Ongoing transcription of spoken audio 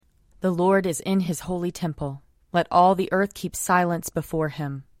The Lord is in his holy temple. Let all the earth keep silence before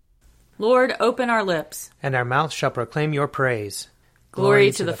him. Lord, open our lips, and our mouth shall proclaim your praise.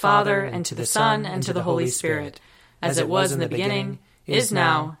 Glory to the Father, and to the Son, and to the Holy Spirit, as it was in the beginning, is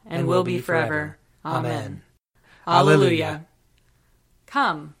now, and will be forever. Amen. Alleluia.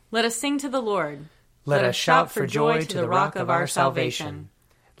 Come, let us sing to the Lord. Let us shout for joy to the rock of our salvation.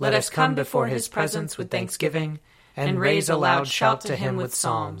 Let us come before his presence with thanksgiving, and raise a loud shout to him with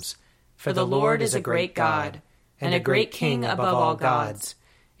psalms. For the Lord is a great God, and a great King above all gods.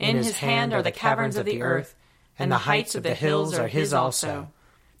 In his hand are the caverns of the earth, and the heights of the hills are his also.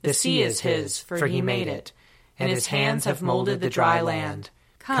 The sea is his, for he made it, and his hands have molded the dry land.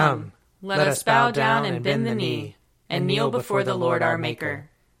 Come, let us bow down and bend the knee, and kneel before the Lord our Maker.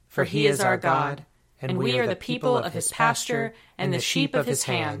 For he is our God, and we are the people of his pasture and the sheep of his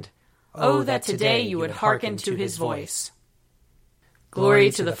hand. Oh, that today you would hearken to his voice.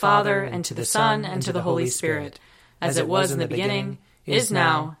 Glory to the Father, and to the Son, and to the Holy Spirit, as it was in the beginning, is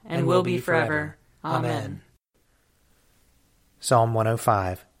now, and will be forever. Amen. Psalm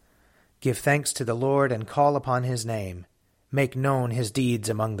 105. Give thanks to the Lord and call upon his name. Make known his deeds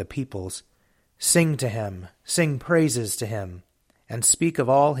among the peoples. Sing to him, sing praises to him, and speak of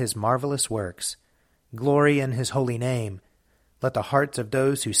all his marvelous works. Glory in his holy name. Let the hearts of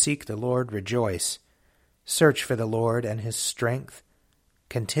those who seek the Lord rejoice. Search for the Lord and his strength.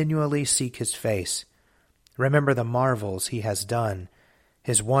 Continually seek his face. Remember the marvels he has done,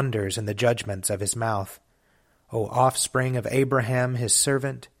 his wonders and the judgments of his mouth. O offspring of Abraham his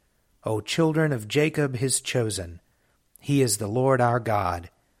servant, O children of Jacob his chosen. He is the Lord our God.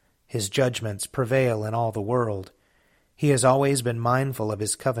 His judgments prevail in all the world. He has always been mindful of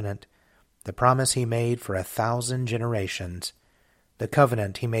his covenant, the promise he made for 1,000 generations, the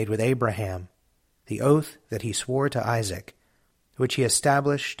covenant he made with Abraham, the oath that he swore to Isaac, which he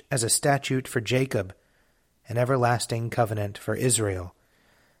established as a statute for Jacob, an everlasting covenant for Israel,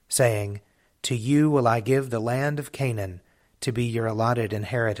 saying, To you will I give the land of Canaan to be your allotted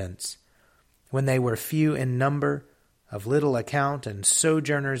inheritance. When they were few in number, of little account and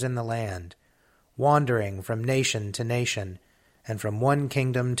sojourners in the land, wandering from nation to nation, and from one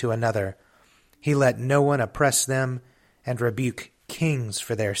kingdom to another, he let no one oppress them, and rebuke kings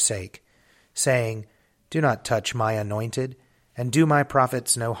for their sake, saying, Do not touch my anointed, and do my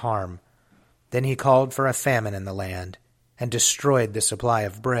prophets no harm. Then he called for a famine in the land, and destroyed the supply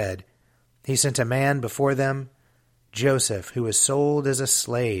of bread. He sent a man before them, Joseph, who was sold as a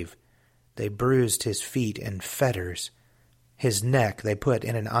slave. They bruised his feet in fetters. His neck they put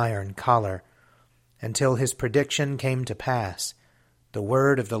in an iron collar, until his prediction came to pass. The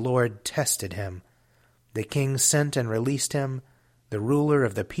word of the Lord tested him. The king sent and released him. The ruler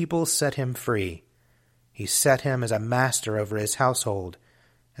of the people set him free. He set him as a master over his household,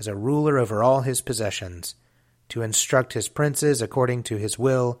 as a ruler over all his possessions, to instruct his princes according to his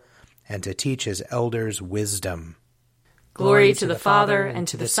will, and to teach his elders wisdom. Glory to the Father, and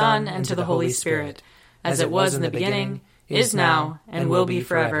to the Son, and to the Holy Spirit, as it was in the beginning, is now, and will be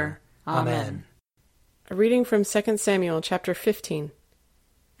forever. Amen. A reading from 2 Samuel chapter 15.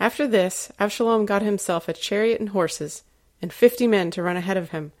 After this, Avshalom got himself a chariot and horses, and 50 men to run ahead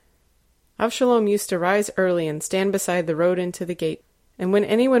of him. Avshalom used to rise early and stand beside the road into the gate, and when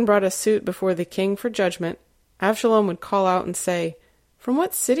anyone brought a suit before the king for judgment, Avshalom would call out and say, From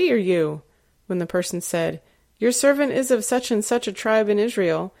what city are you? When the person said, Your servant is of such and such a tribe in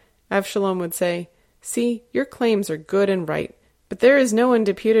Israel, Avshalom would say, See, your claims are good and right, but there is no one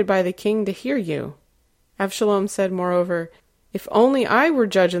deputed by the king to hear you. Avshalom said, moreover, If only I were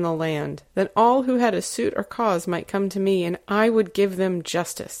judge in the land, then all who had a suit or cause might come to me, and I would give them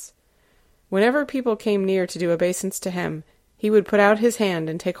justice. Whenever people came near to do obeisance to him, he would put out his hand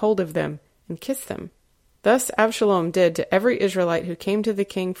and take hold of them and kiss them. Thus Avshalom did to every Israelite who came to the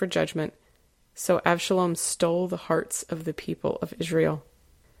king for judgment. So Avshalom stole the hearts of the people of Israel.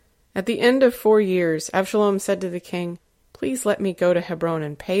 At the end of 4 years, Avshalom said to the king, Please let me go to Hebron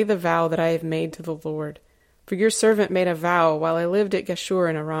and pay the vow that I have made to the Lord. For your servant made a vow while I lived at Geshur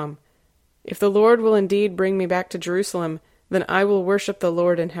in Aram. If the Lord will indeed bring me back to Jerusalem, then I will worship the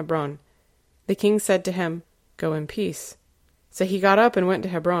Lord in Hebron. The king said to him, Go in peace. So he got up and went to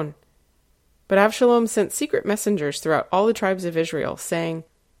Hebron. But Avshalom sent secret messengers throughout all the tribes of Israel, saying,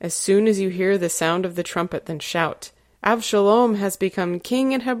 As soon as you hear the sound of the trumpet, then shout, Avshalom has become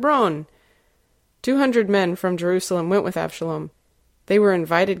king in Hebron. 200 men from Jerusalem went with Avshalom. They were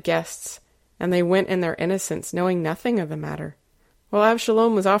invited guests, and they went in their innocence, knowing nothing of the matter. While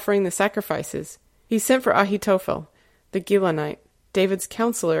Avshalom was offering the sacrifices, he sent for Ahitophel, the Gilonite, David's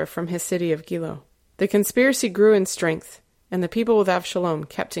counselor from his city of Gilo. The conspiracy grew in strength, and the people with Avshalom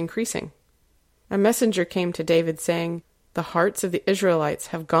kept increasing. A messenger came to David, saying, "The hearts of the Israelites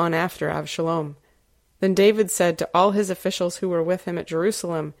have gone after Avshalom." Then David said to all his officials who were with him at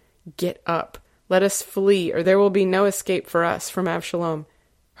Jerusalem, "Get up, let us flee, or there will be no escape for us from Avshalom.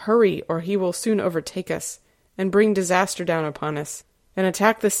 Hurry, or he will soon overtake us, and bring disaster down upon us, and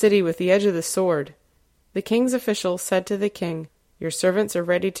attack the city with the edge of the sword." The king's officials said to the king, "Your servants are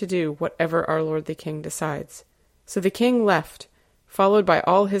ready to do whatever our lord the king decides." So the king left, followed by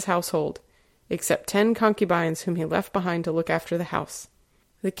all his household, except 10 concubines whom he left behind to look after the house.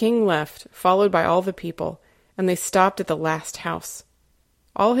 The king left, followed by all the people, and they stopped at the last house.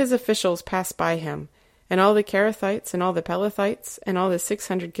 All his officials passed by him, and all the Kerethites and all the Pelethites and all the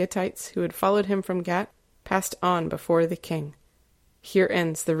 600 Gittites who had followed him from Gat passed on before the king. Here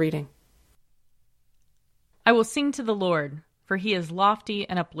ends the reading. I will sing to the Lord, for he is lofty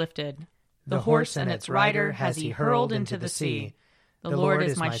and uplifted. The horse and its rider has he hurled into the sea. The Lord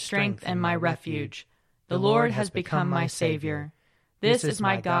is my strength and my refuge. The Lord has become my Savior. This is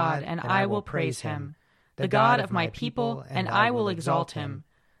my God, and I will praise him, the God of my people, and I will exalt him.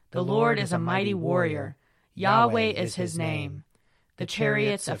 The Lord is a mighty warrior. Yahweh is his name. The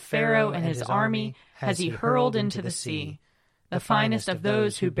chariots of Pharaoh and his army has he hurled into the sea. The finest of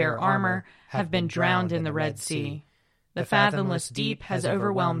those who bear armor have been drowned in the Red Sea. The fathomless deep has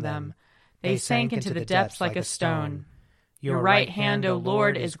overwhelmed them. They sank into the depths like a stone. Your right hand, O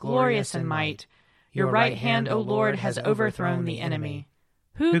Lord, is glorious in might. Your right hand, O Lord, has overthrown the enemy.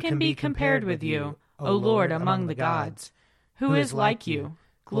 Who can be compared with you, O Lord, among the gods? Who is like you,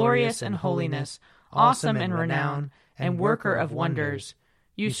 glorious in holiness, awesome in renown, and worker of wonders?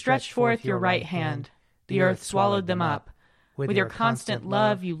 You stretched forth your right hand. The earth swallowed them up. With your constant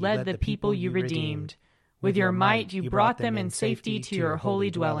love you led the people you redeemed. With your might you brought them in safety to your holy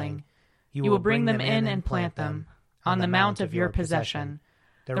dwelling. You will bring them in and plant them on the mount of your possession,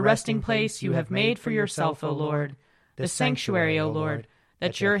 the resting place you have made for yourself, O Lord, the sanctuary, O Lord,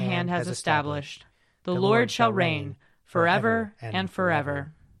 that your hand has established. The Lord shall reign forever and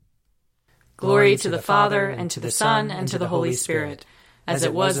forever. Glory to the Father, and to the Son, and to the Holy Spirit, as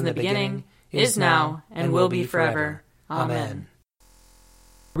it was in the beginning, is now, and will be forever. Amen.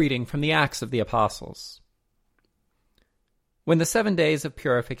 Reading from the Acts of the Apostles. When the 7 days of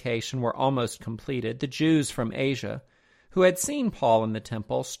purification were almost completed, the Jews from Asia, who had seen Paul in the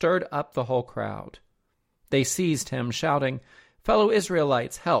temple, stirred up the whole crowd. They seized him, shouting, "Fellow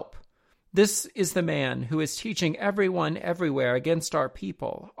Israelites, help! This is the man who is teaching everyone everywhere against our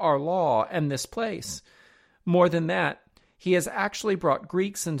people, our law, and this place. More than that, he has actually brought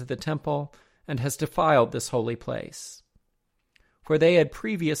Greeks into the temple and has defiled this holy place." For they had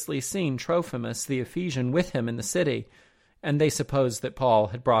previously seen Trophimus the Ephesian with him in the city, and they supposed that Paul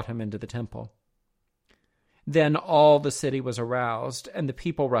had brought him into the temple. Then all the city was aroused, and the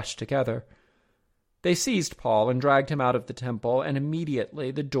people rushed together. They seized Paul and dragged him out of the temple, and immediately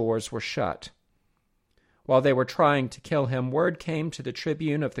the doors were shut. While they were trying to kill him, word came to the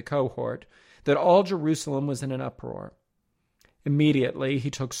tribune of the cohort that all Jerusalem was in an uproar. Immediately he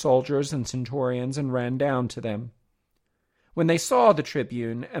took soldiers and centurions and ran down to them. When they saw the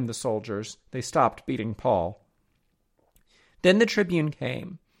tribune and the soldiers, they stopped beating Paul. Then the tribune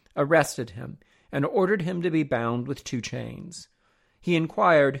came, arrested him, and ordered him to be bound with 2 chains. He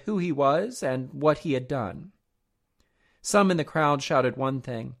inquired who he was and what he had done. Some in the crowd shouted one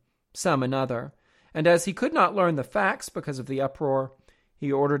thing, some another, and as he could not learn the facts because of the uproar,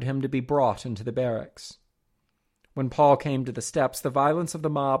 he ordered him to be brought into the barracks. When Paul came to the steps, the violence of the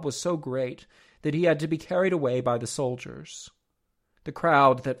mob was so great that he had to be carried away by the soldiers. The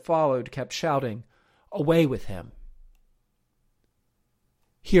crowd that followed kept shouting, "Away with him!"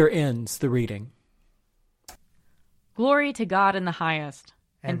 Here ends the reading. Glory to God in the highest,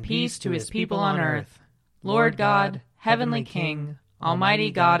 and peace to his people on earth. Lord God, heavenly King,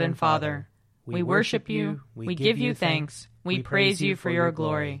 almighty God and Father, we worship you, we give you thanks, we praise you for your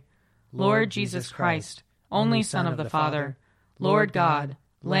glory. Lord Jesus Christ, only Son of the Father, Lord God,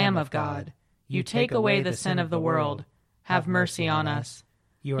 Lamb of God, you take away the sin of the world. Have mercy on us.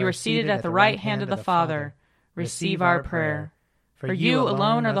 You are seated at the right hand of the Father. Receive our prayer. For you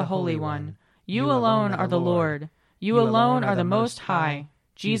alone are the Holy One. You alone are the Lord. You alone are the Most High,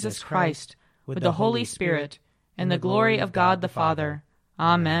 Jesus Christ, with the Holy Spirit, in the glory of God the Father.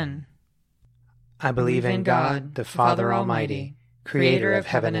 Amen. I believe in God, the Father Almighty, creator of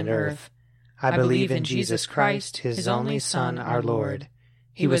heaven and earth. I believe in Jesus Christ, his only Son, our Lord.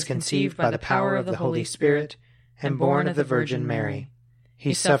 He was conceived by the power of the Holy Spirit and born of the Virgin Mary.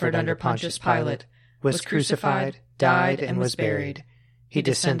 He suffered under Pontius Pilate, was crucified, died, and was buried. He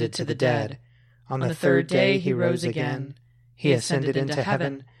descended to the dead. On the 3rd day he rose again. He ascended into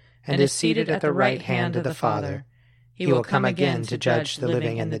heaven and is seated at the right hand of the Father. He will come again to judge the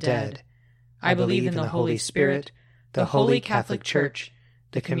living and the dead. I believe in the Holy Spirit, the Holy Catholic Church,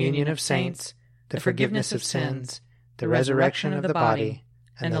 the communion of saints, the forgiveness of sins, the resurrection of the body,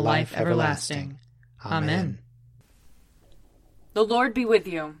 and the life everlasting. Amen. The Lord be with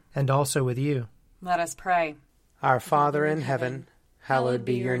you. And also with you. Let us pray. Our Father in heaven, hallowed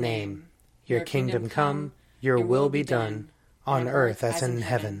be your name. Your kingdom come, your will be done, on earth as in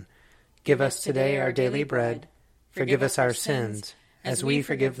heaven. Give us today our daily bread. Forgive us our sins, as we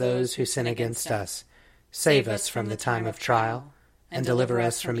forgive those who sin against us. Save us from the time of trial, and deliver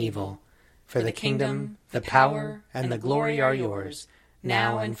us from evil. For the kingdom, the power, and the glory are yours,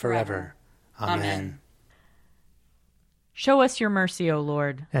 now and forever. Amen. Show us your mercy, O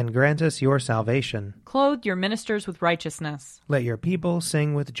Lord. And grant us your salvation. Clothe your ministers with righteousness. Let your people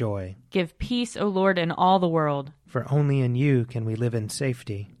sing with joy. Give peace, O Lord, in all the world. For only in you can we live in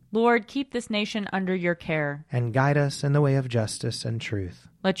safety. Lord, keep this nation under your care. And guide us in the way of justice and truth.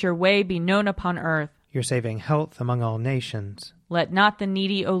 Let your way be known upon earth. Your saving health among all nations. Let not the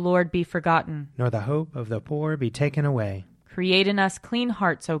needy, O Lord, be forgotten. Nor the hope of the poor be taken away. Create in us clean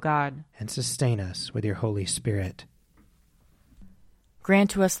hearts, O God. And sustain us with your Holy Spirit. Grant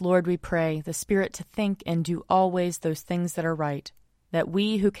to us, Lord, we pray, the spirit to think and do always those things that are right, that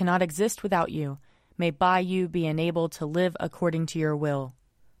we who cannot exist without you may by you be enabled to live according to your will.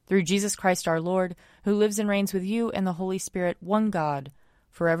 Through Jesus Christ our Lord, who lives and reigns with you and the Holy Spirit, one God,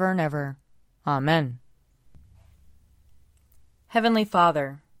 forever and ever. Amen. Heavenly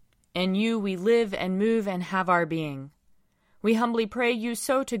Father, in you we live and move and have our being. We humbly pray you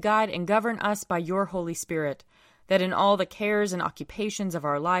so to guide and govern us by your Holy Spirit, that in all the cares and occupations of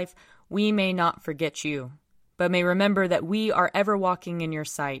our life we may not forget you, but may remember that we are ever walking in your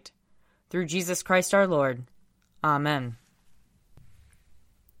sight. Through Jesus Christ our Lord. Amen.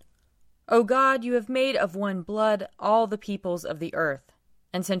 O God, you have made of one blood all the peoples of the earth,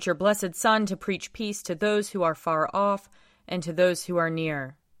 and sent your blessed Son to preach peace to those who are far off and to those who are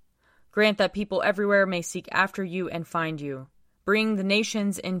near. Grant that people everywhere may seek after you and find you. Bring the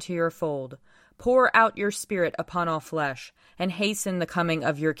nations into your fold. Pour out your Spirit upon all flesh, and hasten the coming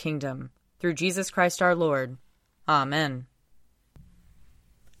of your kingdom. Through Jesus Christ our Lord. Amen.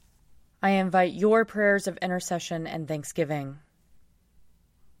 I invite your prayers of intercession and thanksgiving.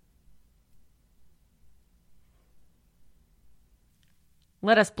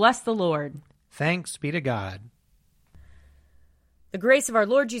 Let us bless the Lord. Thanks be to God. The grace of our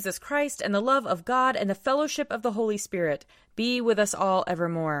Lord Jesus Christ, and the love of God, and the fellowship of the Holy Spirit be with us all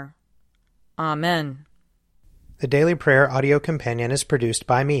evermore. Amen. The Daily Prayer audio companion is produced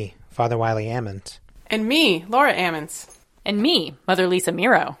by me, Father Wiley Ammons. And me, Laura Ammons. And me, Mother Lisa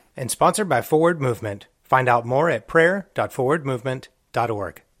Miro. And sponsored by Forward Movement. Find out more at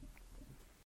prayer.forwardmovement.org.